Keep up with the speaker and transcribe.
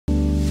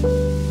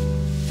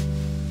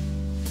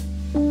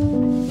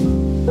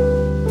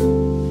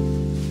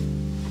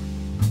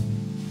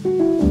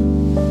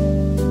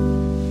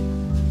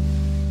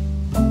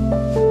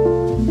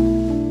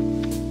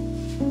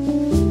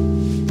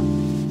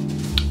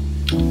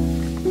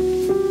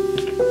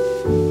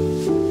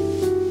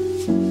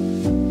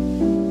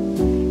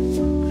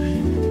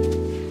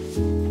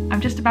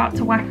about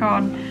to whack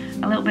on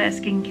a little bit of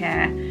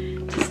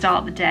skincare to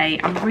start the day.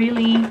 I'm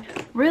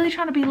really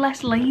trying to be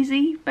less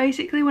lazy,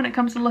 basically, when it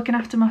comes to looking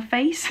after my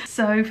face.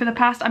 So for the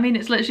past, I mean,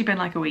 it's literally been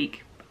like a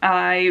week.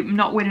 I'm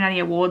not winning any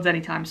awards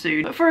anytime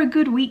soon, but for a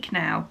good week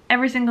now,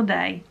 every single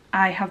day,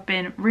 I have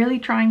been really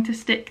trying to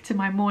stick to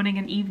my morning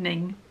and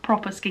evening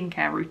proper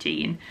skincare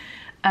routine.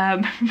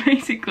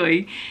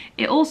 Basically,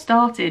 it all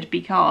started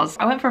because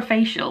I went for a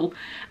facial,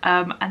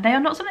 and they are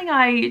not something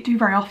I do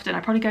very often. I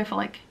probably go for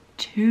like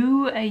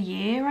 2 a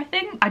year, I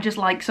think. I just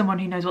like someone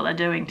who knows what they're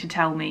doing to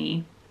tell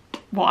me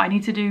what I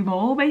need to do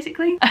more,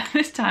 basically.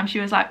 This time she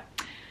was like,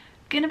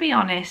 gonna be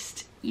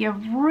honest, you're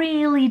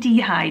really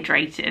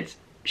dehydrated.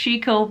 She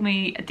called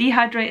me a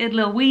dehydrated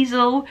little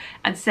weasel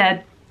and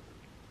said,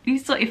 you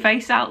sort your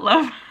face out,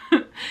 love.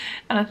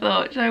 And I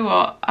thought, you know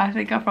what, I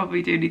think I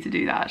probably do need to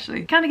do that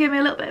actually. Kind of gave me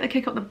a little bit of a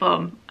kick up the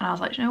bum, and I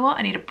was like, you know what,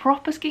 I need a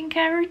proper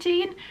skincare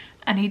routine.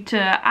 I need to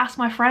ask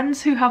my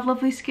friends who have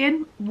lovely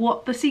skin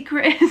what the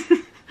secret is.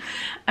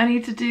 I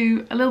need to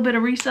do a little bit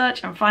of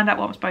research and find out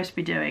what I'm supposed to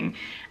be doing.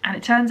 And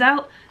it turns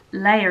out,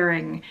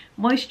 layering,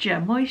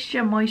 moisture,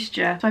 moisture,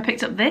 moisture. So I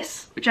picked up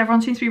this, which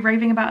everyone seems to be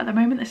raving about at the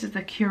moment. This is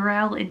the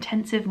Curel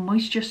Intensive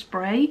Moisture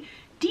Spray,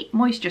 Deep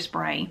Moisture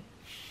Spray.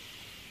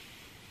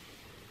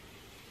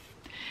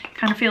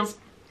 Kind of feels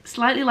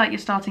slightly like you're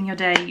starting your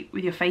day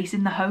with your face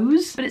in the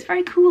hose, but it's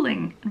very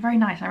cooling and very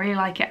nice. I really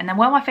like it. And then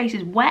while my face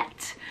is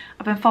wet,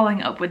 I've been following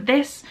it up with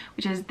this,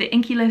 which is the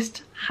Inkey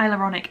List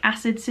Hyaluronic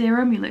Acid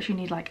Serum. You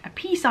literally need like a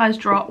pea-sized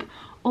drop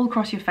all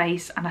across your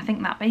face, and I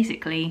think that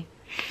basically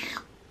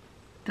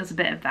does a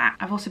bit of that.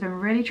 I've also been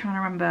really trying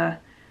to remember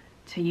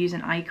to use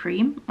an eye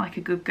cream like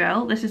a good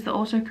girl. This is the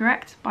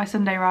Autocorrect by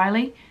Sunday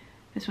Riley.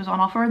 This was on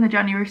offer in the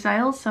January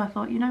sales, so I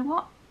thought, you know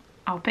what,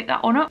 I'll pick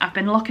that one up. I've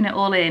been locking it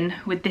all in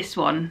with this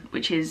one,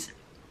 which is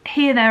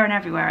here, there and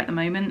everywhere at the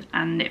moment,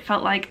 and it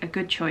felt like a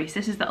good choice.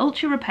 This is the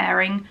Ultra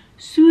Repairing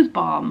Soothe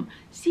Balm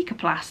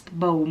Cicaplast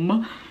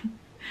Baume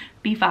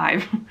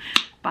B5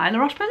 by La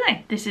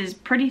Roche-Posay. This is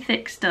pretty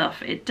thick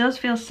stuff. It does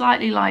feel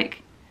slightly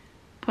like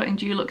putting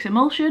Dulux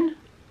emulsion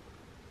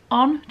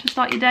on to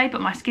start your day,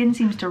 but my skin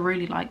seems to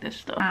really like this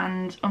stuff.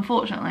 And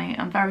unfortunately,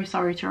 I'm very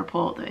sorry to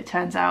report that it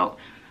turns out,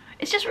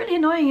 it's just really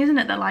annoying, isn't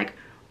it, that like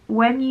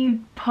when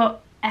you put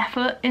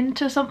effort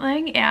into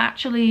something, it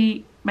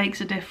actually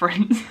makes a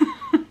difference.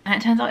 And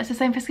it turns out it's the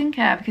same for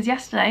skincare, because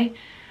yesterday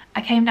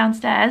I came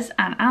downstairs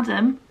and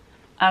Adam,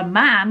 a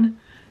man,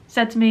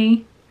 said to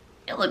me,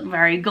 "You look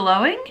very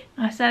glowing."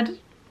 I said,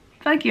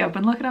 "Thank you, I've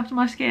been looking after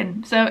my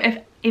skin." So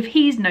if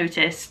he's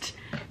noticed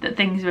that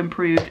things have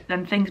improved,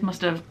 then things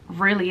must have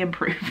really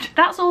improved.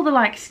 That's all the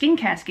like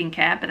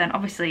skincare, but then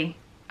obviously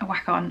I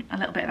whack on a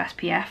little bit of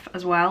SPF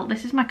as well.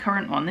 This is my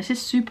current one. This is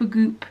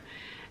Supergoop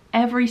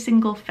Every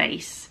Single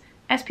Face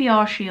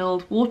SPR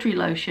Shield Watery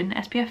Lotion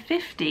SPF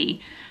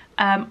 50.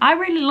 I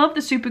really love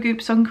the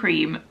Supergoop sun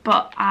cream,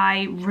 but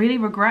I really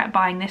regret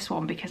buying this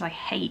one because I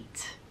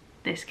hate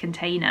this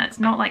container. It's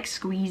not like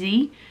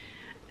squeezy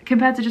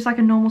compared to just like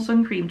a normal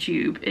sun cream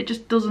tube. It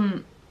just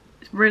doesn't,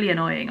 it's really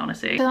annoying,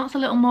 honestly. So that's a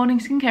little morning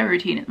skincare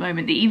routine at the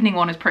moment. The evening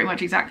one is pretty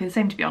much exactly the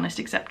same, to be honest,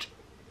 except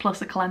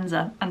plus a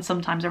cleanser and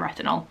sometimes a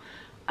retinol.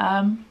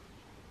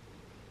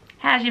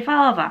 How's your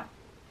father?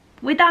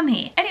 We're done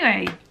here.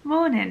 Anyway,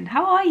 morning,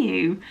 how are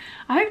you?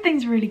 I hope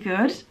things are really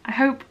good. I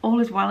hope all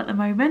is well at the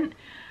moment.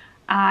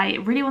 I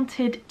really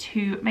wanted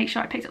to make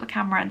sure I picked up the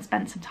camera and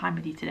spent some time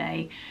with you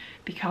today,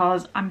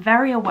 because I'm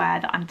very aware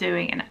that I'm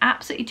doing an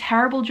absolutely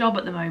terrible job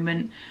at the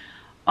moment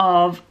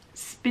of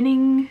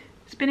spinning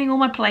all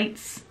my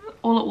plates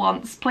all at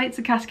once. Plates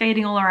are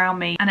cascading all around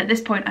me, and at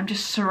this point I'm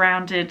just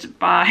surrounded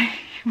by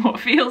what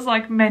feels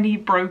like many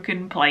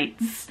broken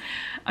plates.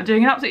 I'm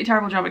doing an absolutely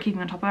terrible job at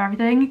keeping on top of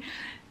everything.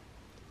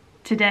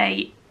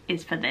 Today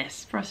is for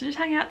this, for us to just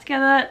hang out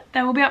together.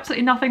 There will be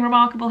absolutely nothing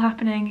remarkable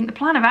happening. The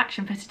plan of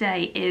action for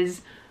today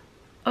is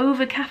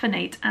over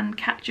caffeinate and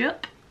catch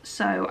up,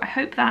 so I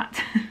hope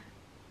that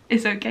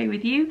is okay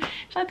with you.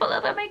 Should I put a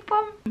little bit of makeup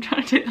on? I'm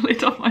trying to take the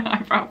lid off my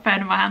eyebrow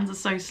pen and my hands are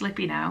so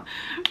slippy now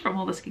from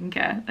all the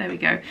skincare. There we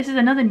go. This is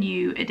another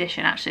new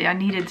addition actually. I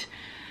needed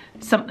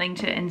something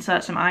to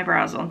insert some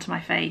eyebrows onto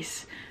my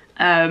face,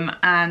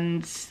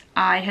 and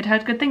I had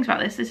heard good things about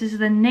this. This is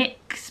the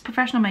NYX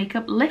Professional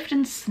Makeup Lift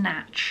and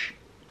Snatch.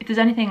 If there's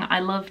anything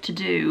I love to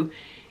do,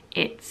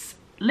 it's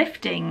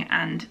lifting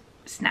and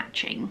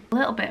snatching. A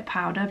little bit of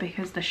powder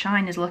because the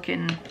shine is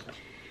looking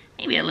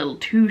maybe a little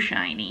too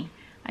shiny.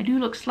 I do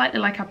look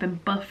slightly like I've been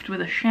buffed with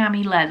a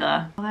chamois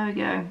leather. Well, there we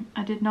go.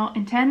 I did not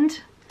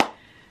intend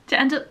to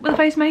end up with a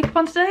face makeup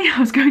on today. I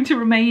was going to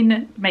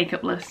remain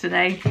makeupless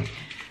today.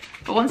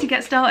 But once you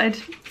get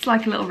started, it's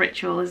like a little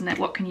ritual, isn't it?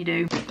 What can you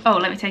do? Oh,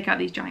 let me take out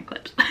these giant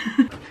clips.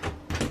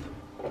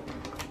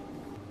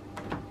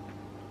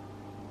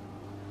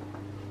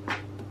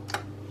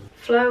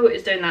 Flo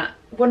is doing that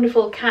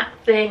wonderful cat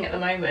thing at the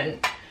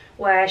moment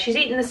where she's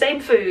eating the same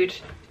food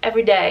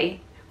every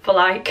day for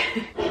like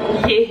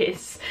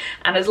years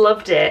and has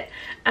loved it.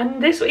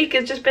 And this week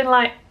has just been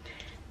like,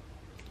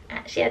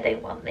 actually I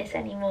don't want this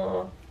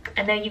anymore.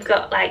 I know you've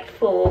got like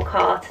 4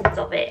 cartons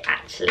of it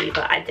actually,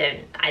 but I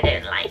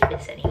don't like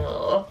this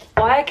anymore.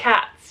 Why are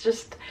cats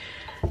just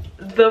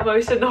the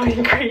most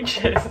annoying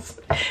creatures?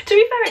 To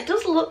be fair, it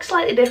does look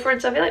slightly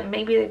different, so I feel like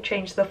maybe they've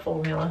changed the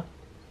formula.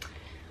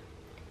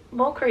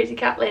 More crazy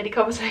cat lady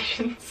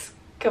conversations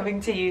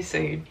coming to you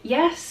soon.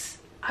 Yes,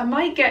 I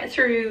might get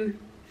through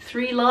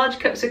 3 large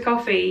cups of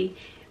coffee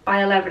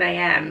by 11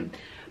 AM,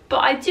 but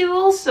I do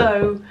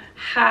also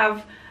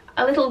have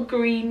a little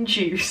green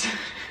juice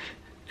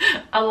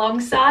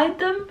alongside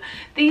them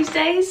these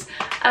days,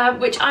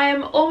 which I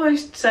am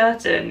almost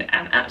certain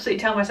and absolutely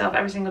tell myself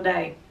every single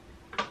day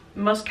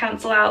must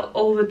cancel out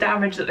all the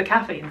damage that the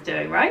caffeine's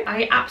doing, right?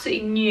 I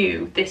absolutely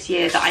knew this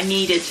year that I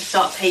needed to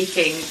start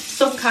taking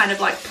some kind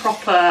of like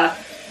proper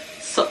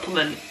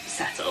supplement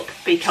setup,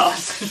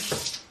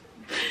 because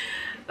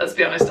let's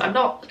be honest,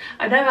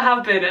 I never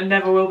have been and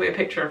never will be a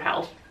picture of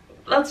health.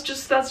 That's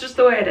just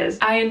the way it is.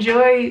 I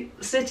enjoy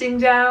sitting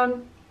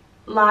down,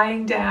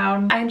 lying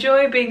down. I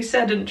enjoy being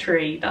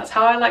sedentary. That's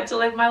how I like to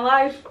live my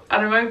life,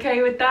 and I'm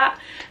okay with that.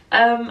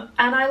 And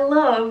I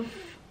love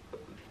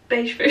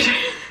beige food.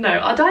 No,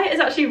 our diet is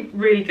actually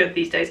really good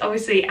these days.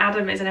 Obviously,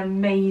 Adam is an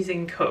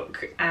amazing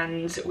cook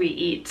and we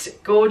eat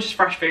gorgeous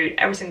fresh food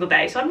every single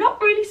day, so I'm not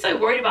really so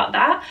worried about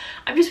that.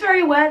 I'm just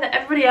very aware that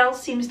everybody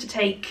else seems to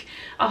take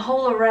a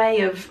whole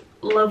array of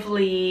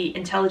lovely,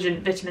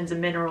 intelligent vitamins and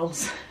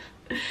minerals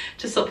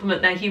to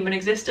supplement their human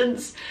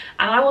existence,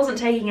 and I wasn't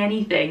taking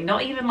anything,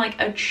 not even like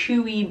a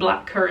chewy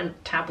blackcurrant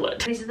tablet.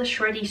 These are the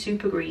Shreddy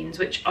Super Greens,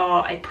 which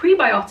are a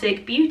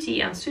prebiotic,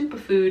 beauty and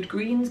superfood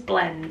greens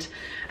blend,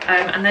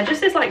 and they're just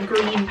this like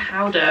green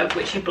powder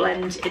which you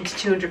blend into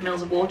 200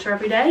 ml of water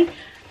every day,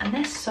 and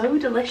they're so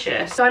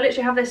delicious. So I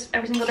literally have this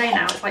every single day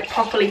now. It's like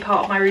properly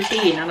part of my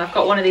routine, and I've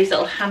got one of these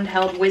little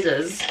handheld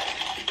whizzers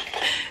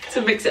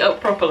to mix it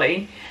up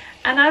properly,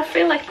 and I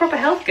feel like a proper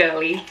health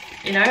girly.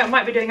 You know, I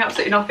might be doing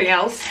absolutely nothing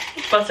else,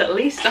 but at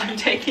least I'm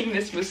taking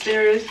this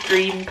mysterious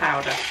green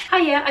powder.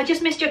 Hiya, I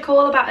just missed your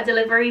call about a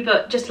delivery,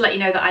 but just to let you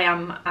know that I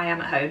am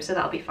at home, so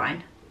that'll be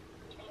fine.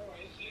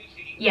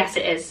 Yes,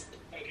 it is.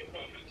 Okay,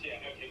 perfect. Yeah,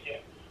 okay, yeah.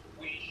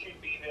 We should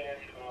be there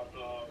in about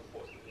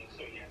 14 minutes,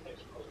 so yeah,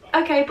 thanks for calling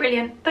back. Okay,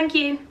 brilliant. Thank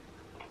you.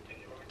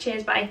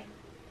 Cheers, bye.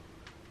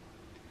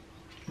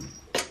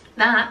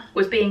 That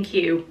was being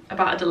cute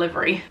about a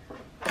delivery.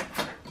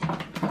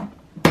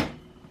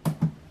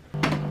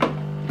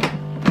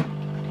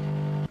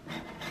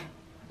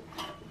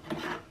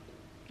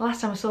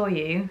 Last time I saw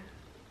you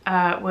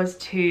was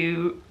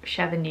to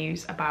share the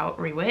news about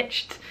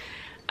Rewitched.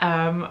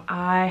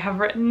 I've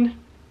written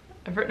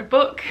a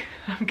book.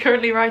 I'm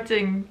currently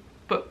writing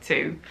book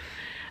 2.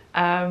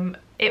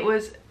 It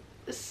was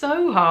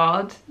so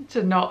hard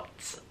to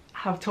not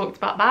have talked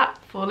about that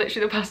for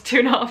literally the past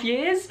 2.5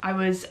 years. I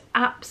was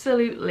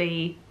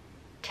absolutely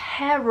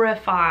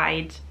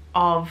terrified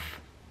of,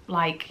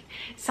 like,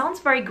 it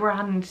sounds very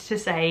grand to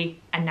say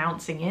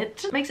announcing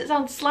it. It makes it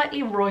sound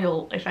slightly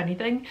royal, if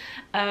anything.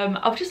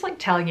 Of just like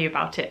telling you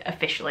about it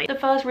officially. The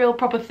first real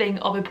proper thing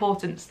of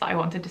importance that I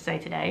wanted to say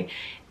today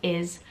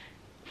is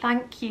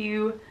thank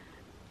you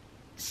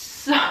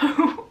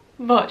so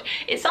much.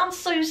 It sounds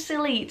so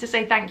silly to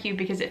say thank you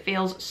because it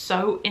feels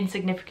so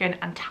insignificant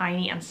and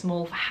tiny and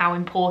small for how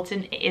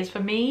important it is for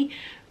me,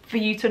 for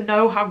you to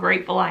know how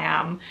grateful I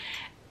am.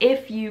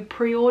 If you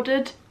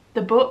pre-ordered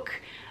the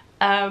book,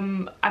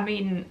 I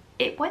mean,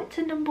 it went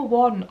to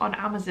 #1 on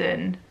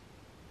Amazon.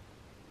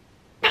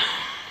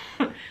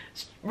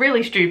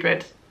 Really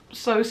stupid.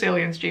 So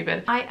silly and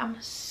stupid. I am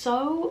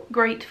so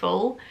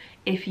grateful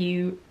if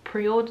you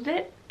pre-ordered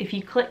it, if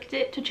you clicked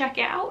it to check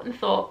it out and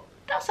thought,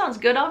 that sounds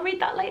good, I'll read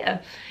that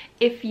later.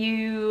 If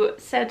you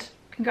said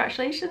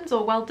congratulations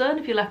or well done,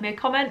 if you left me a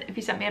comment, if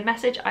you sent me a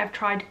message. I've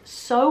tried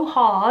so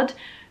hard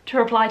to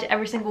reply to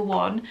every single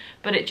one,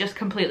 but it just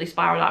completely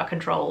spiraled out of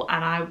control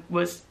and I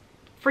was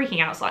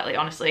freaking out slightly,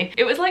 honestly.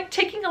 It was like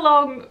ticking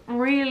along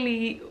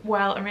really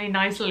well and really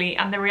nicely,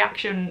 and the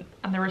reaction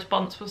and the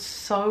response was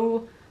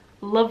so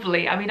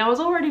lovely. I mean, I was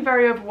already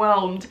very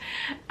overwhelmed,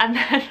 and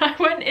then I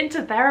went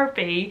into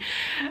therapy,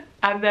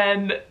 and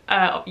then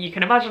you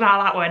can imagine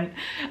how that went,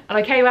 and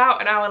I came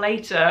out an hour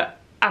later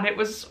and it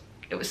was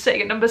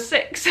sitting at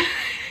 #6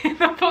 in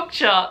the book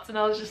charts, and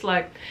I was just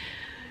like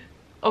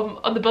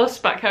on the bus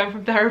back home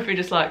from therapy,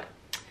 just like,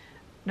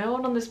 no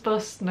one on this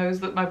bus knows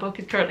that my book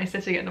is currently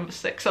sitting at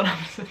 #6 on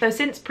Amazon. So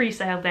since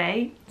pre-sale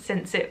day,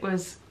 since it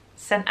was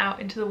sent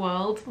out into the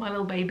world, my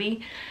little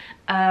baby,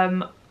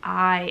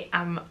 I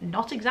am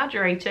not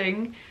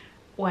exaggerating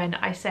when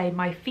I say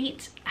my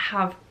feet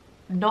have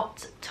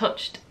not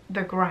touched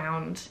the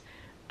ground.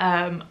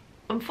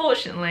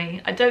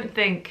 Unfortunately, I don't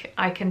think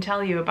I can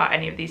tell you about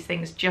any of these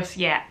things just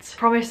yet.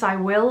 Promise I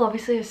will,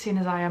 obviously, as soon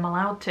as I am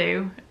allowed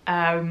to.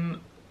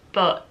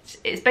 But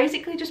it's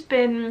basically just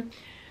been,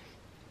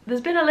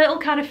 there's been a little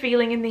kind of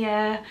feeling in the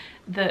air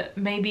that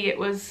maybe it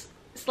was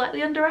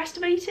slightly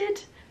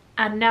underestimated,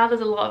 and now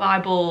there's a lot of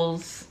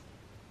eyeballs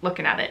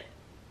looking at it.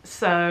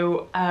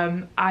 So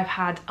I've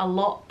had a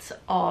lot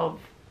of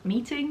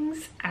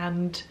meetings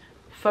and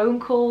phone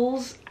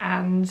calls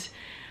and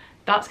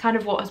that's kind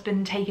of what has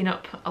been taking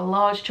up a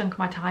large chunk of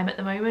my time at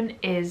the moment,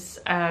 is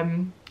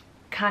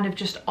kind of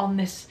just on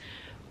this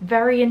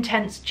very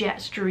intense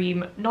jet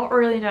stream, not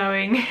really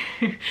knowing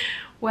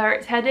where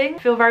it's heading. I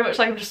feel very much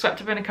like I'm just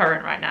swept up in a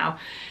current right now,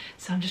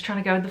 so I'm just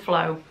trying to go with the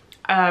flow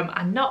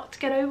and not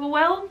get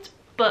overwhelmed.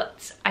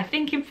 But I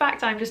think in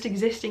fact I'm just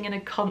existing in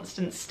a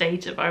constant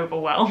state of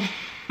overwhelm.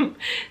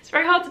 It's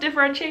very hard to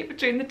differentiate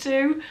between the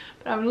two,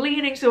 but I'm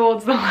leaning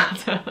towards the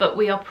latter. But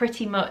we are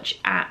pretty much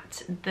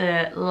at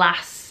the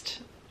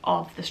last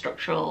of the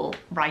structural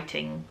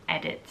writing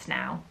edits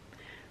now,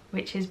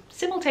 which is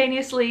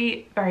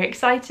simultaneously very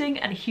exciting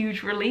and a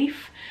huge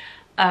relief,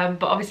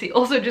 but obviously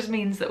also just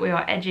means that we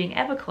are edging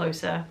ever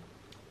closer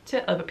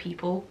to other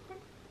people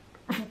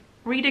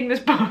reading this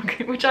book,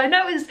 which I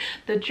know is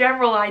the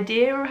general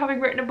idea of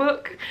having written a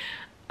book,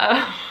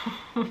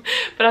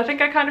 but I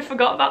think I kind of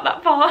forgot about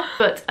that part.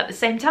 But at the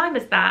same time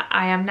as that,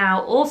 I am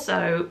now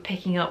also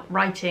picking up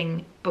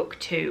writing book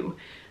 2.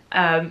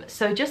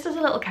 So just as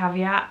a little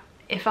caveat,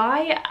 if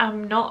I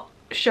am not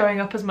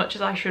showing up as much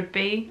as I should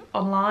be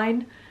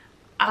online,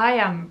 I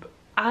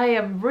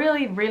am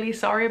really, really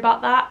sorry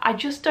about that. I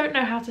just don't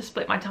know how to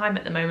split my time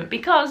at the moment,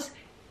 because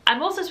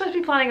I'm also supposed to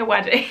be planning a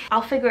wedding.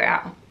 I'll figure it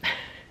out.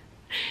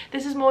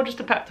 This is more just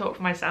a pep talk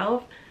for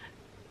myself.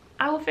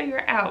 I will figure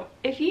it out.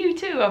 If you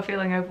too are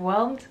feeling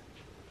overwhelmed,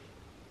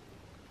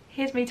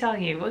 here's me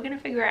telling you, we're gonna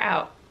figure it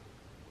out.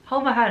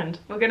 Hold my hand,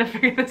 we're gonna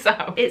figure this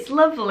out. It's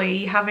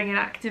lovely having an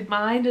active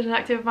mind and an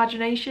active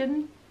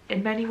imagination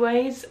in many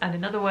ways, and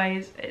in other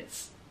ways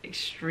it's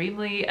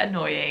extremely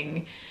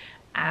annoying.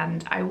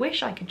 And I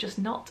wish I could just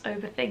not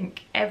overthink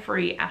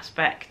every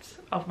aspect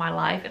of my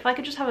life. If I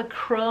could just have a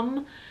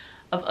crumb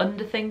of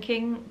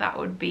underthinking, that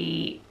would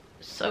be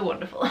so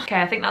wonderful. Okay,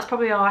 I think that's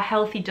probably our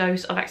healthy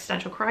dose of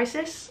existential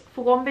crisis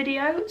for one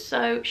video.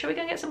 So shall we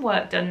go and get some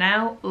work done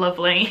now?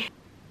 Lovely.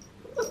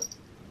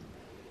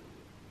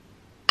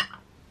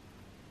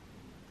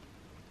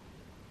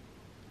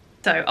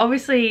 So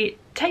obviously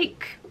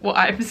take what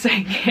I'm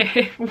saying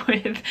here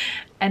with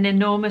an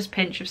enormous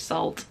pinch of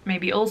salt,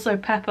 maybe also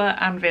pepper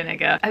and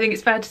vinegar. I think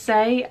it's fair to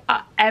say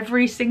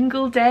every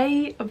single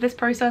day of this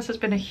process has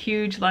been a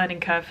huge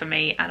learning curve for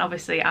me, and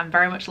obviously I'm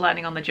very much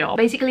learning on the job.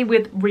 Basically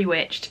with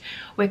Rewitched,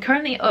 we're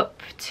currently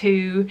up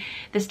to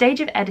the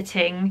stage of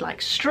editing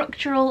like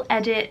structural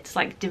edits,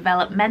 like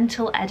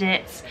developmental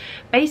edits,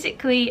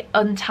 basically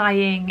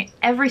untying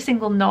every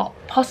single knot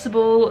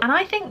possible, and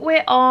I think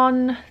we're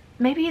on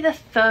maybe the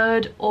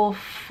 3rd or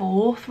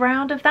 4th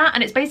round of that,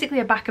 and it's basically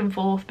a back and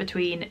forth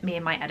between me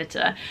and my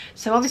editor.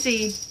 So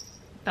obviously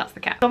that's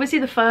the cat. Obviously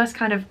the first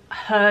kind of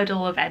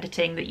hurdle of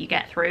editing that you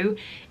get through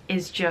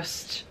is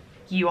just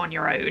you on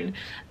your own,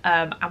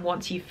 and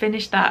once you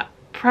finish that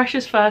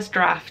precious first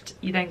draft,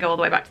 you then go all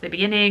the way back to the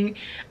beginning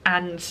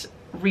and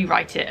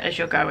rewrite it as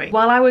you're going.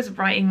 While I was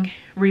writing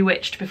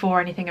Rewitched before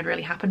anything had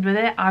really happened with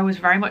it, I was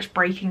very much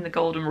breaking the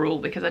golden rule,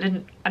 because I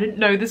didn't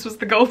know this was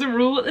the golden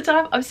rule at the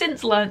time. I've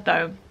since learned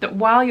though that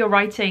while you're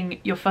writing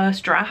your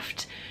first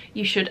draft,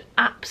 you should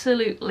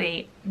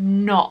absolutely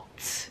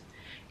not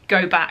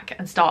go back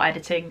and start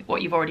editing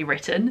what you've already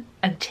written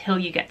until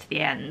you get to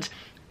the end.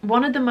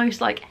 One of the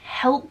most like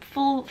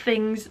helpful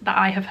things that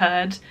I have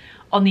heard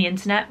on the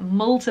internet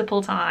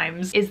multiple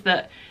times is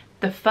that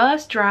the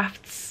first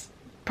drafts,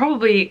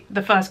 probably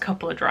the first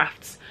couple of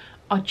drafts,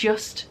 are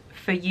just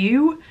for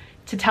you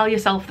to tell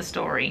yourself the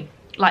story.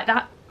 Like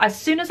that, as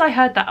soon as I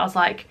heard that, I was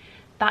like,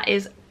 that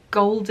is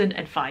golden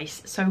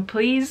advice. So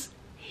please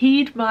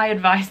heed my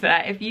advice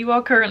there. If you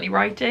are currently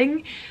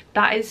writing,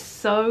 that is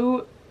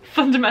so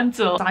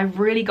fundamental. I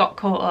really got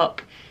caught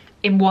up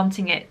in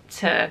wanting it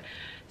to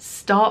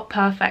start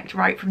perfect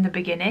right from the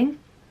beginning.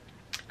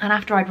 And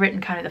after I'd written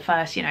kind of the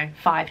first,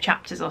 5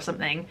 chapters or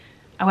something,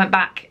 I went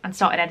back and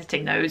started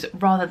editing those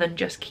rather than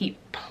just keep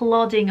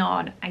plodding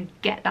on and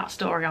get that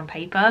story on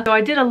paper. So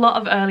I did a lot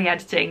of early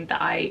editing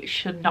that I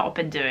should not have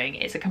been doing.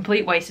 It's a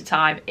complete waste of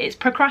time. It's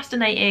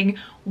procrastinating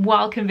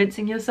while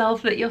convincing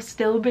yourself that you're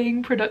still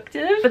being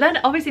productive. But then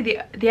obviously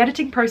the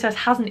editing process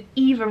hasn't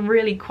even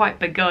really quite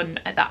begun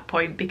at that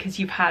point, because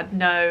you've had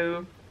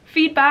no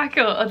feedback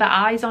or other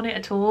eyes on it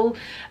at all.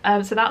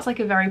 So that's like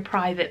a very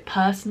private,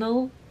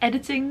 personal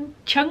editing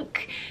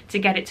chunk to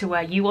get it to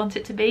where you want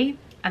it to be.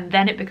 And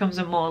then it becomes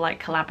a more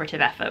like collaborative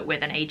effort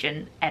with an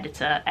agent,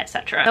 editor,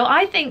 etc. So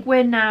I think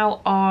we're now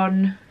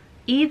on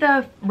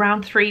either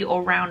round 3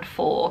 or round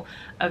 4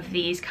 of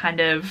these kind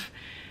of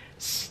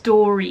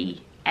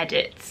story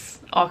edits,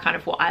 or kind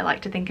of what I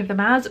like to think of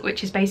them as,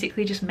 which is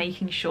basically just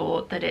making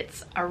sure that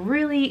it's a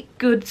really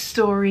good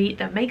story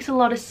that makes a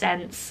lot of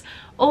sense.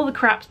 All the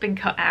crap's been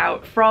cut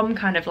out from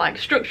kind of like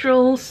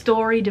structural,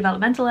 story,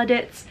 developmental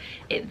edits.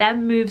 It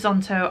then moves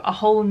on to a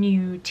whole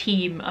new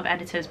team of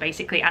editors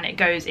basically, and it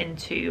goes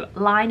into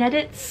line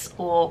edits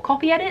or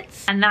copy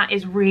edits. And that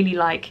is really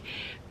like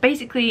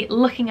basically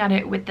looking at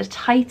it with the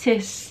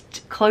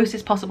tightest,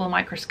 closest possible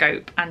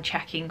microscope and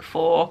checking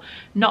for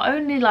not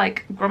only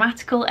like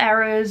grammatical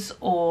errors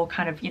or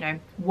kind of,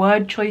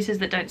 word choices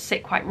that don't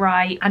sit quite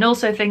right, and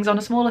also things on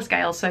a smaller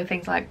scale. So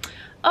things like,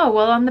 oh,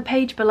 well, on the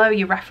page below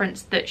you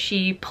referenced that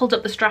she pulled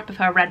up the strap of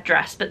her red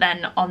dress, but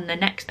then on the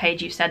next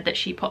page you said that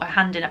she put her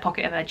hand in a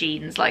pocket of her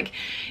jeans. Like,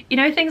 you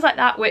know, things like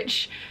that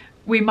which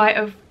we might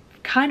have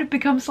kind of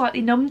become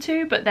slightly numb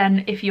to, but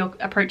then if you're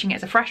approaching it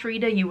as a fresh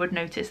reader, you would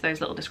notice those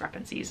little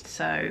discrepancies.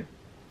 So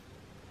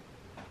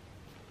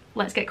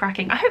let's get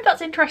cracking. I hope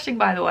that's interesting,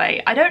 by the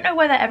way. I don't know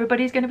whether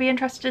everybody's going to be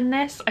interested in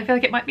this. I feel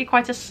like it might be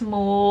quite a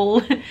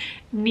small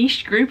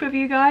niche group of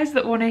you guys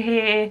that want to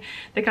hear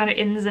the kind of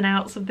ins and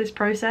outs of this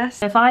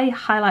process. If I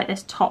highlight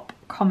this top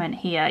comment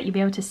here, you'll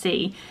be able to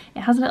see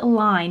it has a little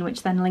line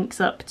which then links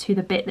up to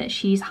the bit that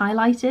she's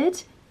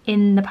highlighted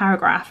in the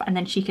paragraph, and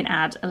then she can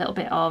add a little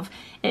bit of,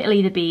 it'll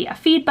either be a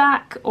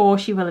feedback or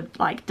she will have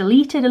like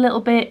deleted a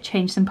little bit,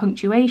 changed some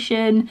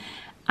punctuation,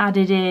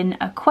 added in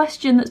a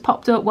question that's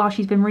popped up while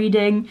she's been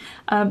reading.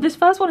 This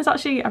first one is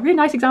actually a really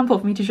nice example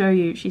for me to show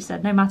you. She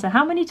said, no matter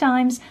how many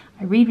times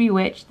I read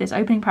Bewitched, this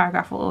opening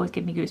paragraph will always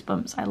give me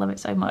goosebumps. I love it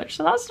so much.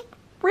 So that's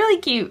really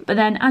cute. But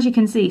then as you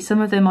can see, some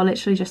of them are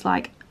literally just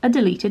like a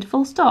deleted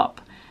full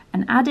stop,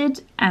 an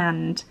added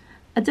and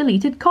a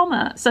deleted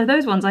comma. So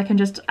those ones I can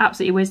just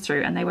absolutely whiz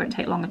through and they won't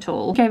take long at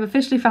all. Okay, I've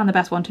officially found the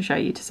best one to show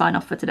you to sign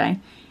off for today.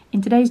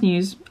 In today's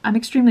news, I'm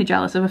extremely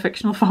jealous of a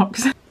fictional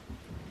fox.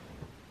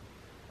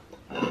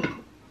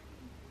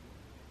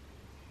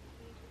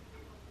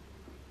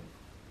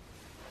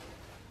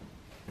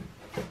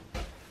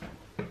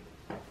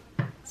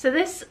 So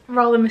this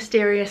rather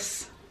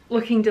mysterious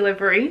looking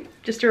delivery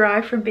just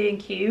arrived from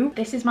B&Q.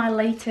 This is my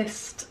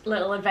latest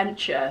little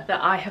adventure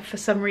that I have for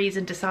some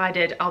reason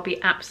decided I'll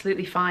be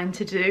absolutely fine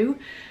to do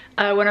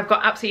when I've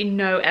got absolutely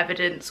no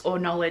evidence or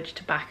knowledge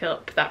to back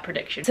up that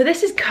prediction. So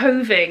this is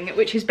coving,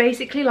 which is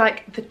basically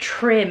like the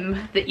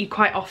trim that you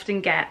quite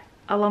often get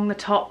along the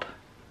top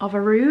of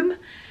a room.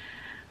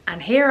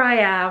 And here I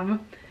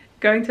am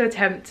going to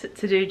attempt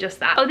to do just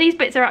that. Oh, these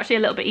bits are actually a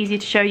little bit easier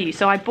to show you.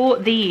 So I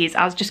bought these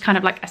as just kind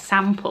of like a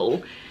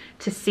sample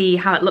to see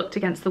how it looked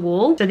against the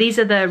wall. So these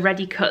are the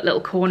ready cut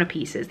little corner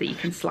pieces that you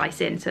can slice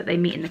in so that they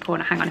meet in the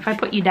corner. Hang on, if I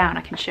put you down,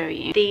 I can show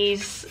you.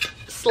 These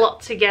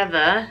slot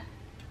together.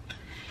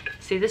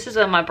 See, this is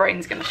where my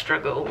brain's gonna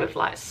struggle with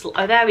like,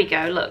 oh, there we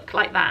go, look,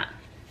 like that.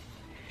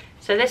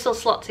 So this will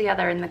slot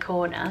together in the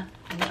corner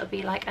and it'll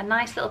be like a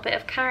nice little bit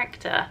of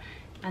character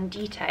and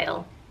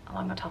detail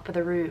along the top of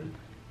the room.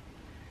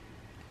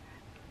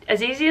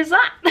 As easy as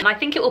that. And I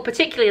think it will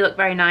particularly look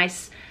very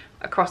nice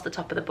across the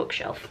top of the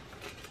bookshelf.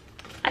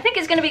 I think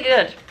it's gonna be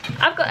good.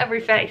 I've got every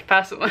faith,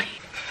 personally.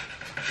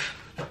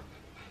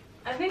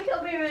 I think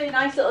it'll be a really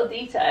nice little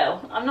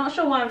detail. I'm not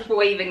sure why I'm just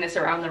waving this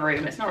around the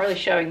room. It's not really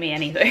showing me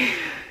anything.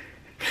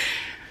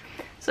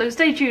 So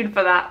stay tuned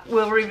for that.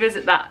 We'll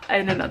revisit that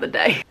in another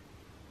day.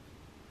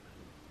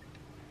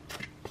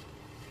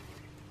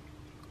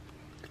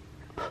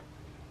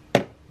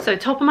 So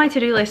top of my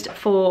to-do list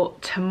for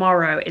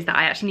tomorrow is that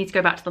I actually need to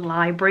go back to the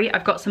library.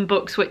 I've got some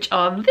books which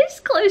are this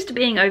close to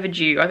being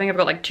overdue. I think I've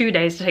got like 2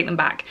 days to take them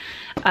back.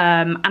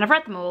 And I've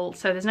read them all,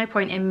 so there's no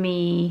point in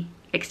me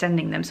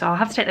extending them. So I'll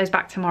have to take those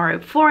back tomorrow.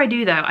 Before I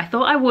do though, I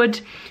thought I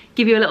would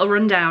give you a little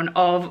rundown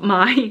of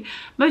my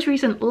most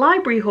recent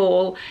library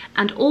haul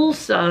and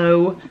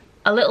also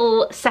a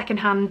little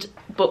secondhand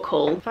book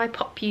haul. If I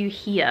pop you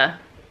here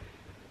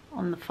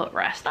on the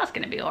footrest, that's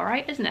gonna be all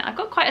right, isn't it? I've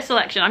got quite a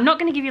selection. I'm not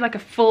gonna give you like a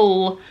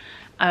full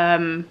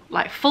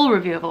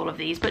review of all of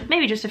these, but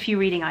maybe just a few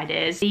reading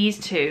ideas. These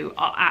two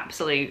are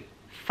absolute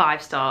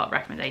 5-star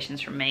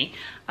recommendations from me.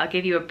 I'll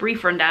give you a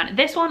brief rundown.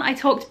 This one I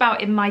talked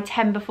about in my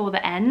 10 before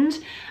the end.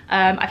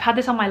 I've had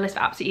this on my list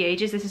for absolutely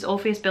ages. This is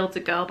Orpheus Builds a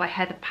Girl by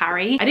Heather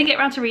Parry. I didn't get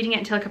around to reading it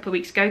until a couple of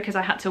weeks ago because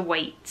I had to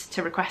wait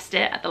to request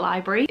it at the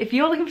library. If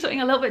you're looking for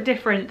something a little bit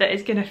different that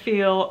is gonna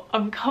feel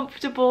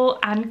uncomfortable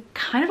and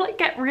kind of like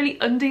get really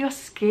under your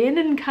skin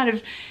and kind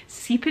of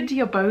seep into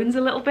your bones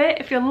a little bit,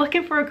 if you're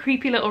looking for a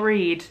creepy little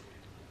read,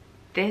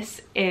 this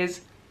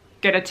is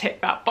gonna tick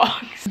that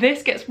box.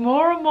 This gets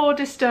more and more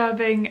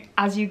disturbing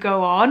as you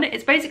go on.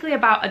 It's basically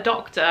about a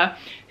doctor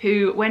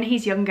who, when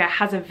he's younger,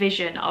 has a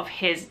vision of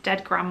his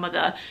dead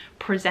grandmother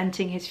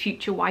presenting his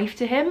future wife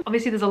to him.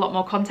 Obviously there's a lot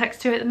more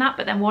context to it than that,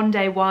 but then one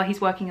day while he's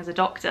working as a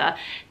doctor,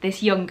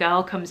 this young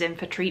girl comes in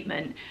for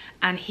treatment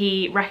and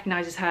he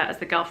recognizes her as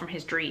the girl from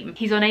his dream.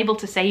 He's unable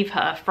to save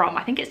her from,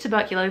 I think it's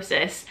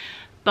tuberculosis,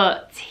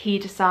 but he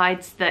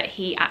decides that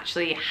he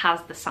actually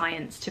has the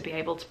science to be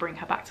able to bring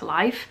her back to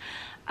life.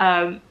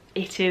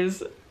 It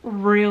is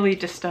really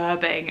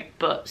disturbing,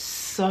 but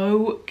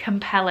so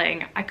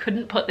compelling. I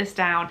couldn't put this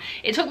down.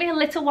 It took me a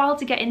little while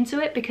to get into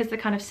it because the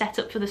kind of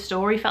setup for the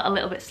story felt a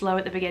little bit slow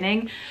at the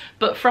beginning,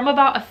 but from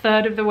about a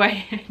third of the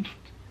way in,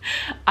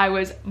 I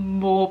was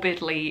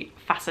morbidly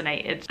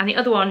fascinated. And the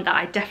other one that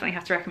I definitely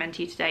have to recommend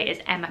to you today is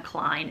Emma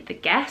Cline, The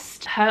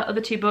Guest. Her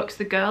other two books,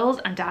 The Girls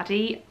and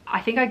Daddy, I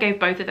think I gave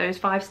both of those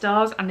 5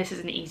 stars, and this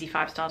is an easy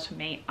 5 stars for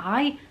me.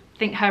 I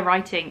think her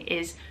writing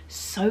is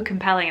so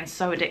compelling and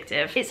so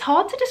addictive. It's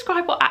hard to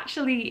describe what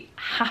actually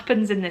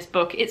happens in this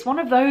book. It's one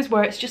of those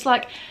where it's just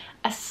like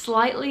a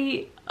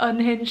slightly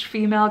unhinged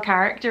female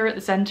character at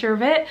the center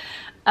of it,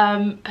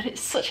 but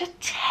it's such a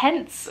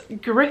tense,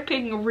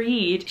 gripping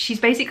read. She's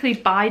basically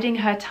biding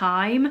her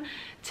time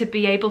to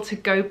be able to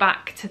go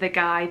back to the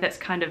guy that's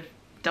kind of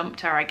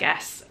dumped her, I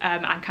guess,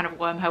 and kind of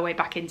worm her way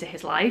back into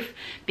his life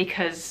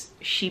because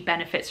she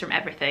benefits from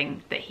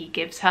everything that he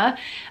gives her.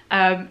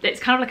 It's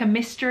kind of like a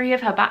mystery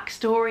of her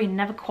backstory and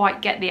never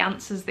quite get the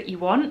answers that you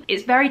want.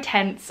 It's very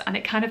tense and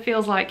it kind of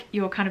feels like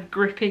you're kind of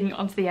gripping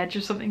onto the edge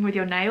of something with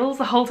your nails.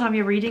 The whole time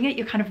you're reading it,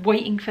 you're kind of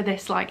waiting for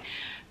this like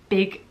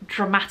big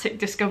dramatic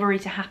discovery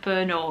to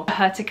happen or for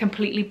her to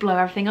completely blow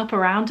everything up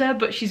around her,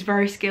 but she's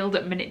very skilled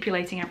at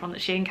manipulating everyone that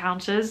she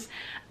encounters.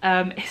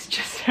 It's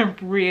just a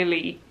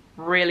really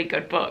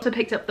good book. I also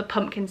picked up the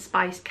Pumpkin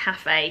Spice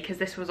Cafe because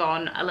this was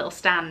on a little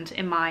stand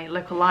in my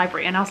local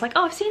library and I was like,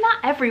 oh, I've seen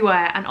that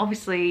everywhere, and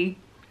obviously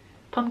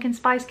Pumpkin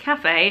Spice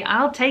Cafe,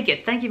 I'll take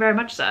it, thank you very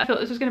much, sir. I thought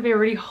this was going to be a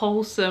really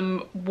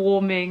wholesome,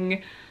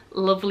 warming,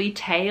 lovely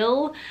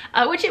tale,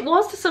 which it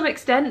was to some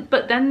extent,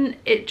 but then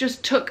it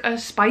just took a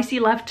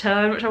spicy left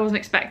turn which I wasn't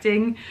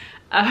expecting.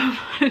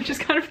 It just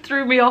kind of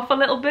threw me off a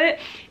little bit.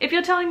 If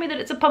you're telling me that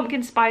it's a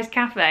pumpkin spice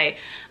cafe,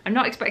 I'm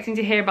not expecting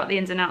to hear about the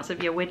ins and outs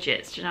of your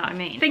widgets, do you know what I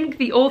mean? I think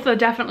the author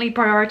definitely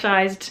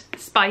prioritized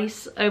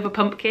spice over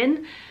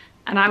pumpkin,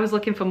 and I was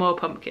looking for more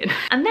pumpkin.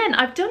 And then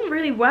I've done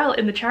really well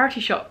in the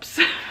charity shops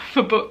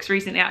for books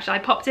recently, actually. I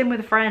popped in with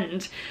a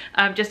friend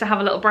just to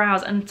have a little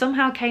browse and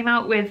somehow came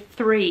out with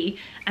 3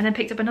 and then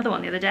picked up another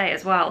one the other day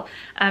as well.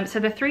 So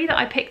the 3 that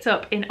I picked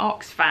up in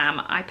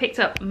Oxfam, I picked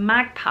up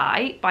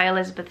Magpie by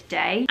Elizabeth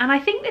Day. And I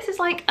think this is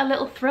like a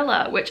little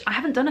thriller, which I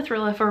haven't done a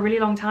thriller for a really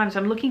long time. So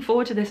I'm looking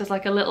forward to this as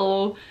like a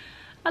little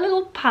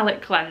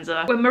palate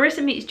cleanser. When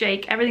Marissa meets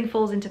Jake, everything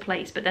falls into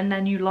place, but then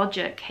their new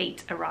lodger,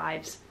 Kate,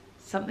 arrives.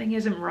 Something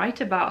isn't right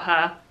about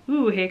her.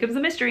 Ooh, here comes the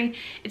mystery.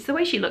 It's the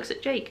way she looks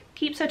at Jake,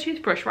 keeps her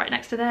toothbrush right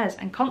next to theirs,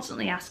 and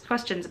constantly asks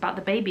questions about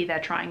the baby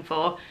they're trying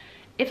for.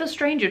 If a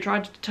stranger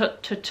tried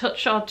to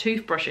touch our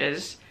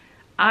toothbrushes,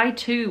 I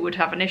too would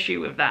have an issue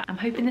with that. I'm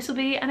hoping this will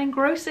be an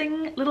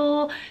engrossing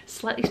little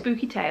slightly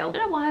spooky tale. I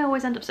don't know why I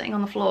always end up sitting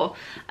on the floor.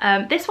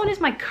 This one is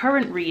my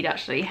current read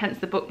actually, hence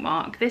the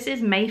bookmark. This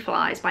is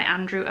Mayflies by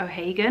Andrew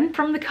O'Hagan.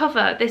 From the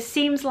cover, this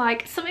seems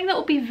like something that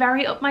will be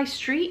very up my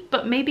street,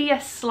 but maybe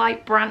a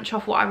slight branch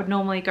off what I would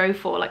normally go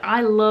for. Like,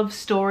 I love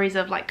stories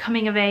of like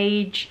coming of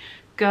age,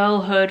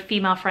 girlhood,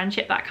 female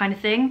friendship, that kind of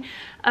thing.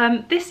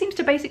 This seems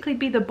to basically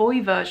be the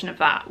boy version of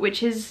that,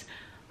 which is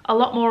a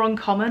lot more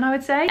uncommon, I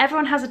would say.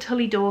 Everyone has a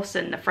Tully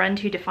Dawson, the friend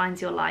who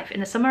defines your life. In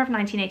the summer of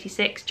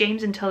 1986,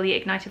 James and Tully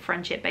ignite a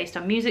friendship based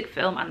on music,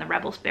 film, and the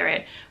rebel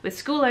spirit. With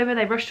school over,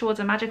 they rush towards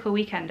a magical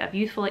weekend of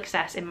youthful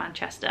excess in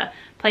Manchester,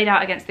 played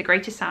out against the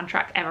greatest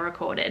soundtrack ever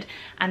recorded.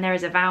 And there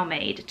is a vow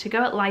made to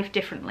go at life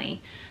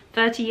differently.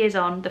 30 years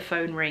on, the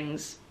phone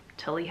rings.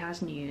 Tully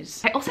has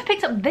news. I also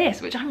picked up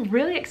this, which I'm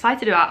really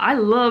excited about. I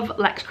love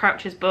Lex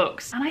Crouch's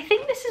books, and I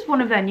think this is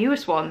one of their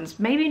newest ones.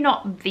 Maybe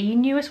not the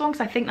newest one,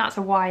 because I think that's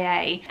a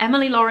YA.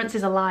 Emily Lawrence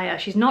is a liar.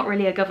 She's not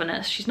really a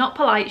governess. She's not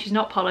polite, she's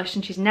not polished,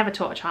 and she's never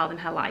taught a child in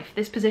her life.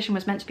 This position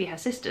was meant to be her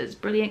sister's,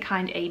 brilliant,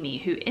 kind Amy,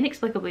 who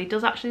inexplicably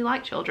does actually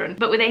like children.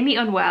 But with Amy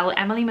unwell,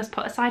 Emily must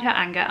put aside her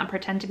anger and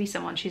pretend to be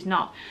someone she's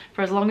not,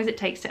 for as long as it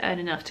takes to earn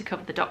enough to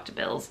cover the doctor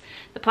bills.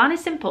 The plan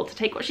is simple: to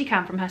take what she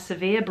can from her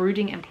severe,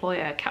 brooding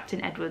employer,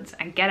 Captain Edwards,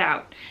 and get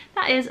out.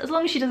 That is, as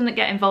long as she doesn't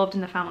get involved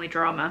in the family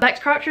drama. Lex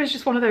Croucher is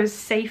just one of those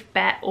safe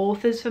bet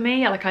authors for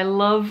me. Like, I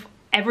love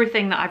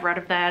everything that I've read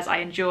of theirs. I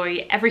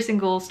enjoy every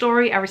single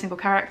story, every single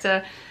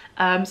character.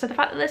 So the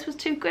fact that this was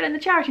too good in the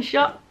charity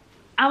shop,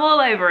 I'm all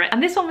over it.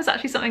 And this one was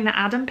actually something that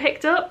Adam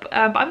picked up,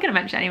 but I'm going to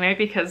mention it anyway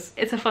because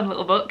it's a fun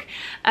little book.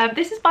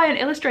 This is by an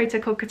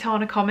illustrator called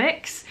Katana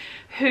Comics,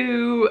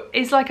 who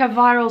is like a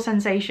viral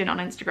sensation on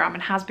Instagram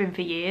and has been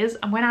for years.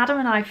 And when Adam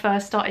and I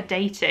first started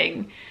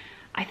dating,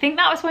 I think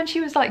that was when she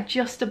was like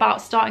just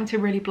about starting to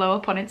really blow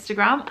up on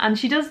Instagram, and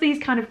she does these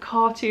kind of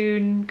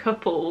cartoon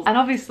couples. And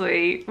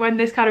obviously when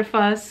this kind of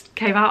first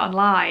came out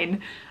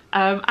online,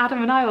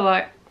 Adam and I were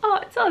like, oh,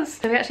 it's us.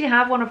 So we actually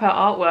have one of her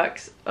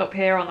artworks up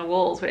here on the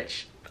walls,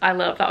 which I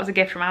love. That was a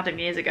gift from Adam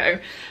years ago.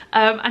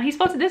 And he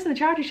spotted this in the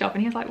charity shop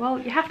and he was like, well,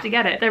 you have to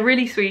get it. They're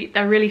really sweet,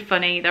 they're really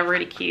funny, they're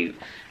really cute.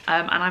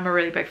 And I'm a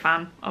really big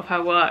fan of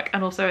her work,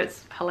 and also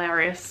it's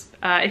hilarious.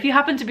 If you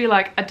happen to be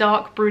like a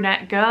dark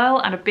brunette girl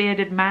and a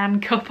bearded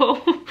man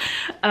couple,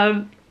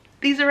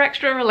 these are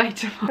extra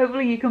relatable.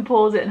 Hopefully you can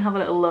pause it and have a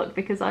little look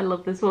because I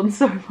love this one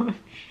so much.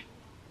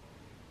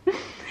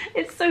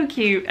 It's so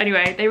cute.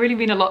 Anyway, they really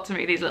mean a lot to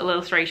me, these little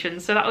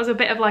illustrations. So that was a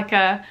bit of like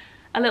a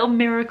little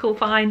miracle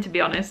find, to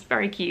be honest.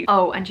 Very cute.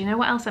 Oh, and do you know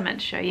what else I meant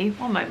to show you?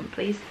 One moment,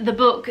 please. The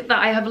book that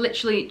I have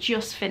literally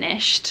just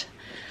finished.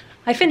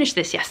 I finished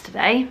this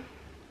yesterday.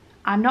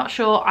 I'm not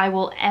sure I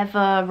will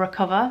ever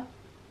recover.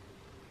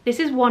 This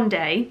is One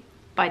Day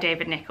by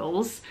David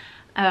Nichols.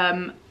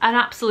 An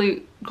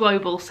absolute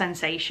global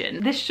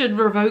sensation. This should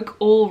revoke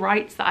all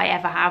rights that I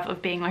ever have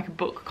of being like a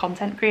book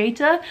content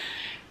creator,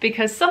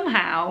 because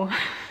somehow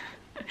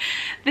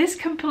this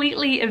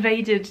completely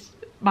evaded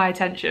my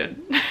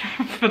attention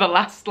for the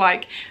last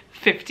like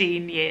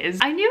 15 years.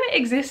 I knew it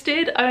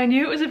existed and I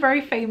knew it was a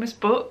very famous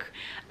book,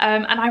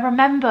 And I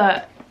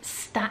remember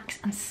stacks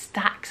and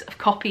stacks of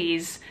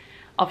copies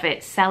of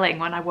it selling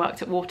when I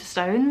worked at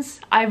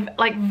Waterstones. I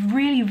like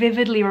really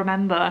vividly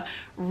remember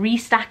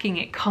restacking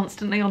it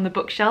constantly on the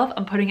bookshelf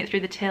and putting it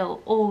through the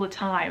till all the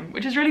time,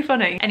 which is really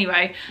funny.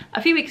 Anyway,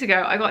 a few weeks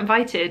ago I got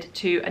invited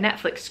to a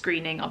Netflix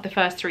screening of the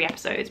first 3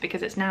 episodes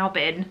because it's now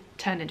been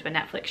turned into a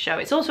Netflix show.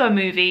 It's also a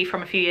movie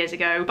from a few years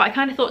ago, but I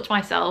kind of thought to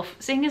myself,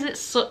 seeing as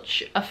it's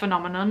such a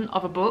phenomenon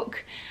of a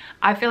book,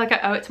 I feel like I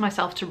owe it to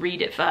myself to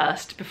read it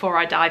first before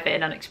I dive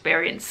in and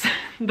experience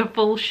the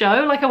full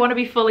show. Like I want to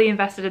be fully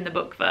invested in the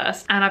book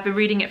first. And I've been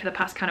reading it for the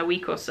past kind of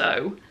week or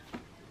so.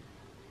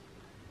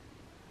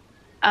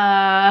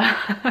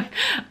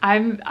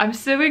 I'm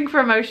suing for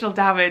emotional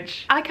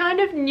damage. I kind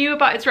of knew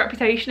about its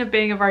reputation of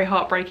being a very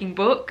heartbreaking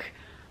book.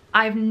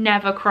 I've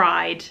never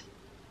cried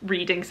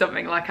reading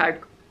something like I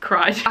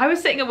cried. I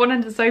was sitting at one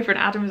end of the sofa and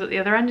Adam was at the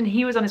other end and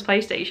he was on his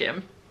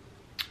PlayStation.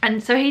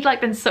 And so he'd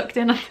like been sucked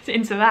in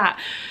into that,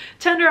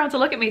 turned around to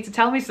look at me to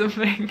tell me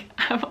something.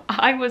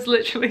 I was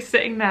literally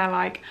sitting there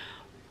like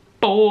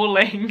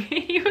bawling.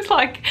 He was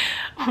like,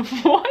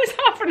 what is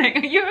happening?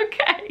 Are you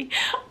okay?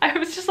 I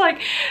was just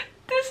like,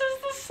 this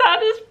is the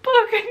saddest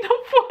book in the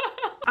world.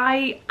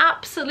 I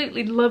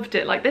absolutely loved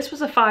it. Like this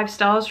was a 5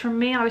 stars from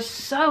me. I was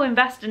so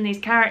invested in these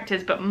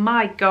characters, but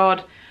my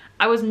God,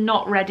 I was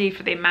not ready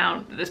for the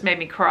amount that this made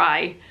me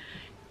cry.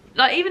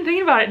 Like even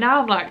thinking about it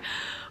now, I'm like,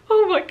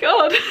 oh my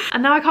God.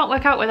 And now I can't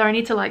work out whether I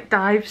need to like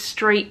dive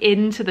straight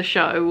into the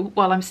show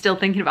while I'm still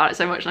thinking about it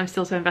so much and I'm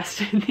still so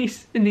invested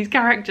in these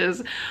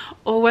characters,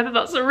 or whether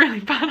that's a really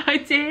bad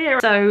idea.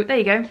 So there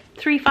you go,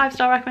 3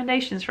 5-star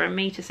recommendations from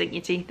me to sink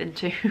your teeth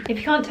into. If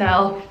you can't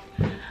tell,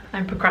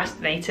 I'm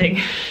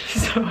procrastinating.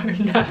 So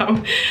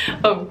now,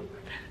 oh,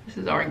 this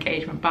is our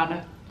engagement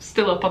banner.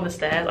 Still up on the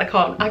stairs. I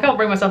can't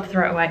bring myself to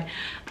throw it away.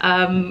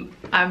 I'm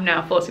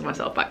now forcing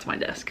myself back to my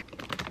desk.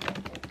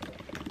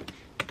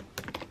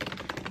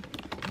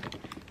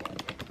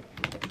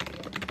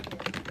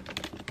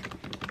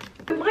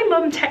 My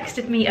mum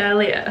texted me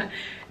earlier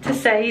to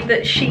say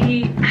that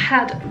she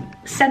had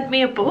sent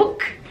me a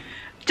book,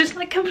 just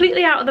like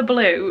completely out of the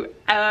blue,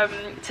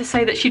 to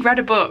say that she'd read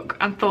a book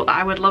and thought that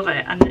I would love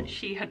it and that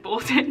she had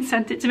bought it and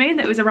sent it to me and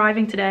that it was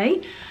arriving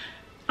today.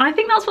 I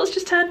think that's what's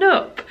just turned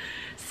up.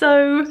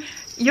 So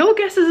your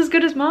guess is as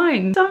good as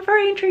mine. So I'm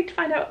very intrigued to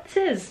find out what this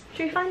is.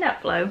 Should we find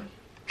out, Flo?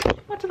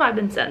 What have I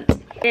been sent?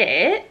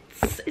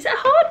 Is it a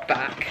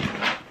hardback?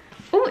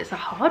 Oh, it's a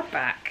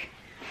hardback.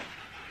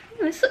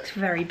 This looks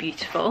very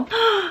beautiful.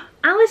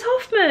 Alice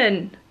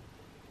Hoffman!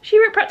 She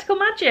wrote Practical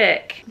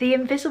Magic. The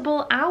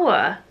Invisible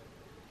Hour.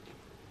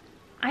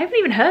 I haven't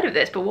even heard of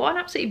this, but what an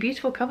absolutely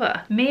beautiful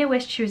cover. Mia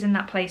wished she was in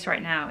that place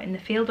right now, in the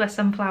field where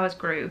sunflowers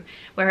grew,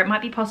 where it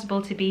might be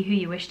possible to be who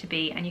you wish to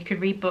be, and you could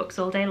read books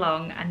all day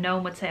long and no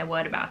one would say a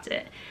word about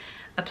it.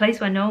 A place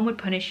where no one would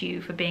punish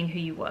you for being who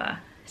you were.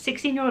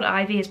 16-year-old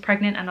Ivy is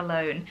pregnant and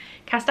alone.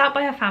 Cast out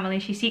by her family,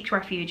 she seeks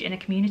refuge in a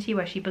community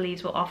where she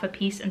believes will offer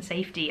peace and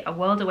safety, a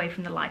world away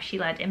from the life she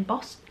led in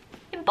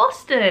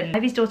Boston.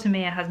 Ivy's daughter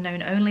Mia has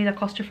known only the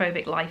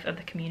claustrophobic life of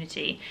the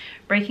community.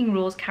 Breaking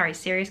rules carries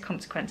serious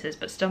consequences,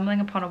 but stumbling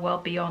upon a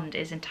world beyond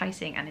is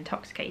enticing and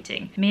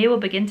intoxicating. Mia will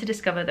begin to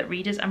discover that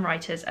readers and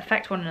writers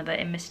affect one another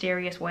in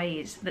mysterious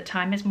ways, that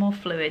time is more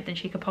fluid than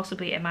she could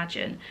possibly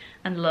imagine,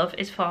 and love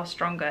is far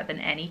stronger than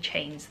any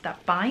chains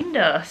that bind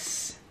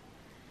us.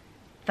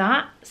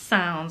 That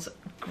sounds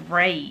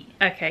great.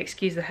 Okay,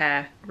 excuse the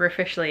hair. We're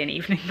officially in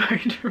evening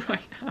mode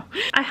right now.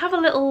 I have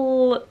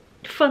a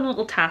fun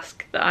little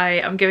task that I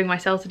am giving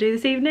myself to do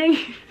this evening.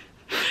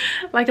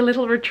 Like a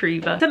little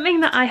retriever.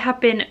 Something that I have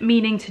been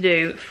meaning to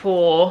do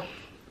for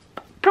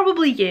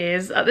probably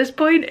years at this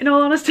point, in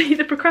all honesty.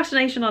 The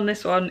procrastination on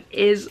this one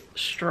is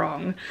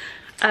strong.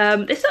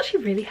 This is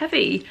actually really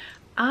heavy.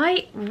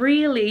 I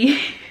really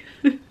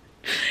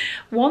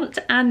want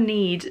and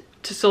need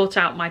to sort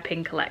out my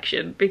pin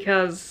collection,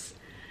 because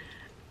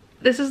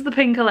this is the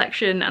pin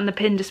collection and the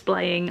pin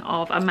displaying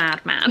of a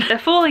madman. They're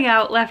falling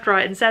out left,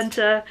 right and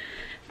centre,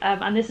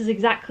 and this is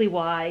exactly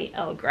why.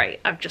 Oh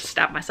great, I've just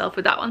stabbed myself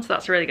with that one, so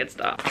that's a really good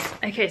start.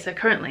 Okay, so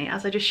currently,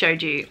 as I just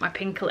showed you, my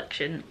pin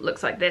collection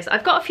looks like this.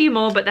 I've got a few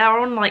more, but they're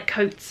on like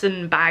coats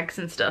and bags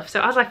and stuff,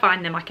 so as I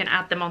find them I can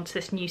add them onto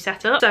this new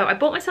setup. So I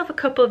bought myself a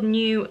couple of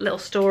new little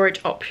storage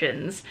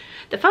options.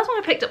 The first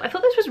one I picked up, I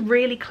thought this was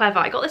really clever.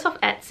 I got this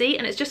off Etsy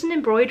and it's just an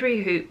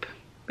embroidery hoop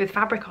with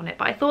fabric on it,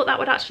 but I thought that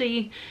would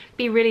actually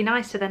be really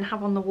nice to then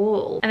have on the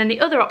wall. And then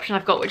the other option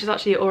I've got, which has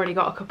actually already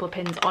got a couple of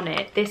pins on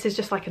it, this is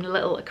just like a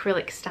little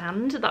acrylic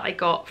stand that I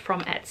got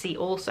from Etsy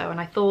also,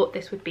 and I thought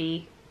this would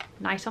be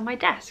nice on my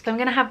desk. So I'm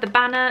gonna have the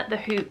banner, the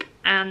hoop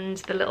and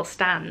the little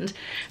stand,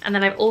 and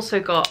then I've also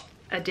got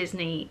a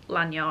Disney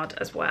lanyard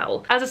as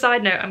well. As a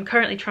side note, I'm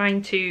currently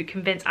trying to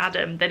convince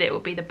Adam that it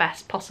would be the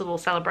best possible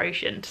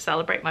celebration to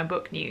celebrate my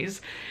book news.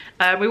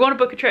 We want to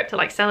book a trip to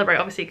like celebrate,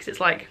 obviously, because it's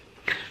like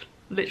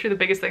literally the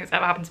biggest thing that's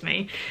ever happened to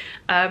me,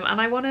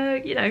 and I want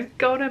to, you know,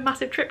 go on a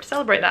massive trip to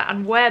celebrate that,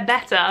 and where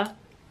better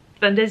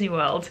than Disney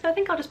World. So I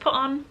think I'll just put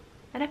on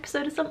an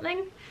episode of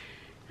something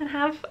and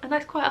have a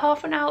nice quiet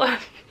half an hour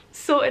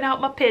sorting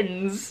out my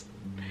pins.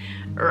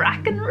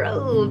 Rock and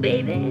roll,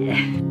 baby.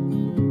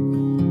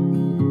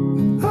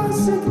 A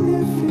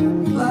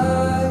significant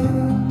light,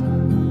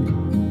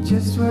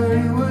 just where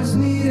it was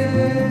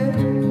needed,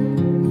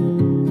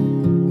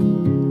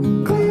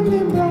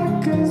 gleaming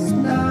black as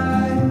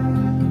night,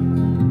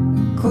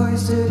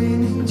 cloistered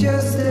in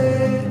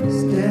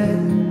injustice, dead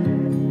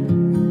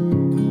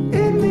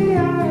in the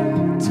eye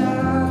of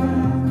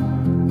time.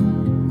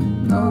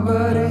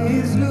 Nobody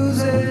is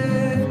losing,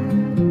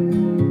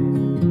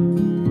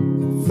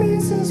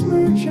 faces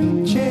merge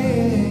and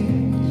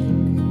change,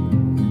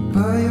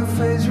 but your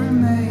face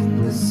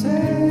remains the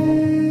same.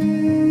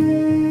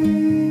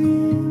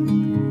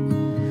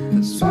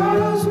 The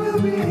swallows will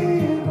be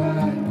here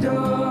by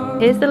dawn.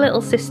 Here's the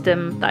little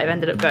system that I've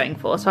ended up going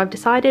for. So I've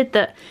decided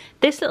that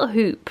this little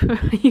hoop,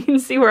 you can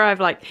see where I've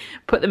like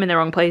put them in the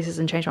wrong places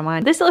and changed my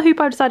mind. This little hoop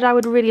I've decided I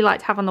would really like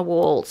to have on the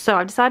wall. So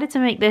I've decided to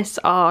make this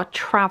our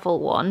travel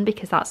one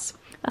because that's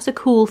a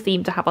cool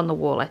theme to have on the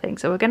wall, I think.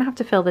 So we're gonna have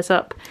to fill this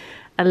up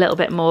a little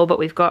bit more, but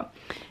we've got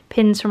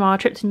pins from our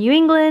trip to New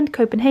England,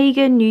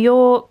 Copenhagen, New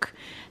York,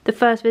 the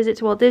first visit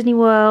to Walt Disney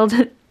World,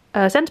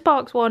 Centre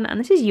Parks one, and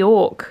this is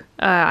York.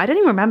 I don't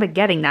even remember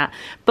getting that,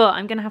 but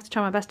I'm gonna have to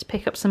try my best to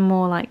pick up some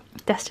more like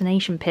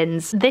destination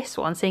pins. This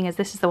one, seeing as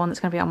this is the one that's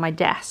gonna be on my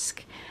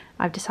desk,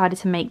 I've decided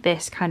to make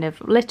this kind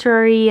of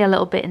literary, a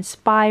little bit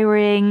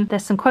inspiring.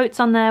 There's some quotes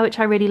on there which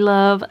I really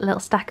love, a little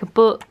stack of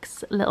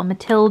books, a little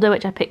Matilda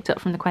which I picked up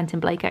from the Quentin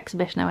Blake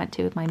exhibition I went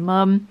to with my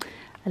mum,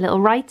 a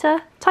little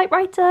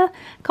typewriter,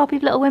 copy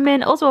of Little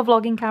Women, also a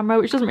vlogging camera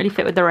which doesn't really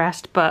fit with the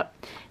rest, but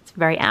it's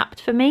very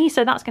apt for me,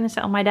 so that's going to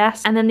sit on my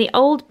desk. And then the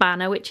old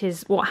banner, which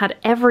is what had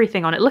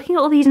everything on it. Looking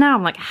at all these now,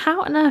 I'm like,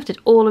 how on earth did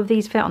all of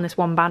these fit on this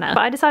one banner?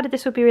 But I decided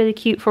this would be really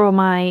cute for all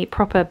my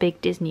proper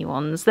big Disney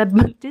ones.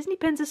 The Disney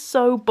pins are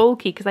so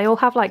bulky because they all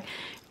have like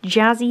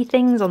jazzy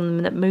things on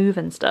them that move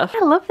and stuff.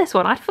 I love this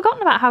one. I'd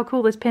forgotten about how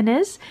cool this pin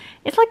is.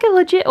 It's like a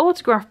legit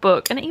autograph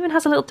book and it even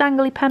has a little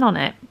dangly pen on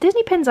it.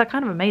 Disney pins are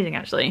kind of amazing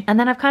actually. And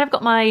then I've kind of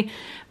got my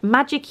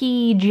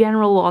magic-y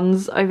general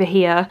ones over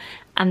here,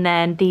 and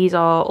then these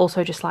are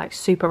also just like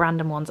super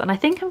random ones. And I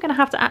think I'm gonna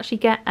have to actually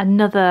get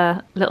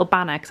another little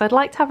banner because I'd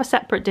like to have a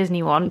separate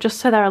Disney one just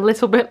so they're a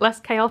little bit less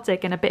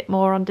chaotic and a bit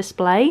more on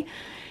display.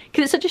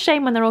 Because it's such a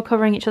shame when they're all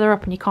covering each other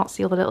up and you can't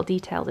see all the little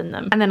details in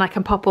them. And then I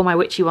can pop all my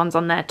witchy ones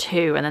on there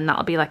too, and then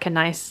that'll be like a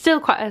nice, still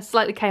quite a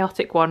slightly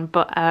chaotic one,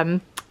 but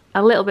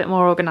a little bit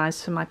more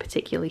organised for my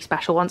particularly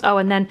special ones. Oh,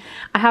 and then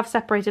I have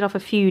separated off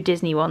a few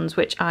Disney ones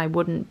which I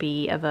wouldn't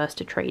be averse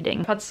to trading.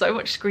 I've had so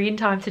much screen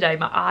time today,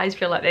 my eyes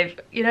feel like they've,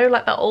 you know,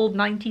 like that old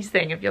 90s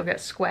thing if you'll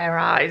get square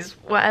eyes,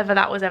 whatever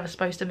that was ever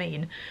supposed to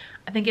mean.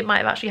 I think it might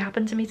have actually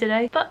happened to me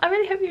today. But I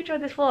really hope you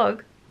enjoyed this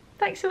vlog.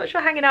 Thanks so much for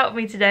hanging out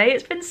with me today.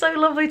 It's been so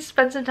lovely to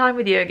spend some time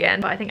with you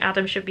again. But I think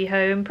Adam should be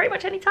home pretty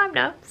much any time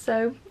now.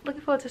 So looking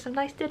forward to some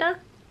nice dinner.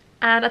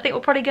 And I think we're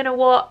probably gonna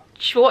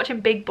watching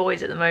Big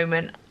Boys at the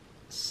moment.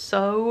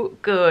 So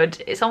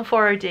good. It's on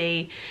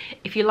 4OD.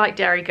 If you like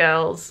Dairy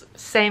Girls,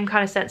 same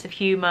kind of sense of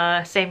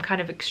humour, same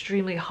kind of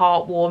extremely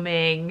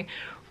heartwarming,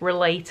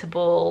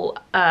 relatable,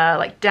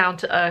 like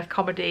down-to-earth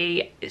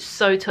comedy. It's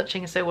so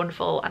touching and so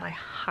wonderful, and I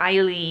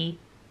highly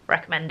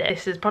recommend it.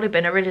 This has probably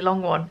been a really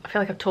long one. I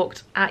feel like I've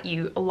talked at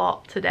you a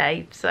lot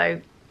today,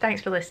 so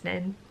thanks for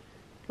listening.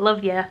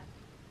 Love ya.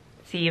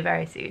 See you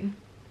very soon.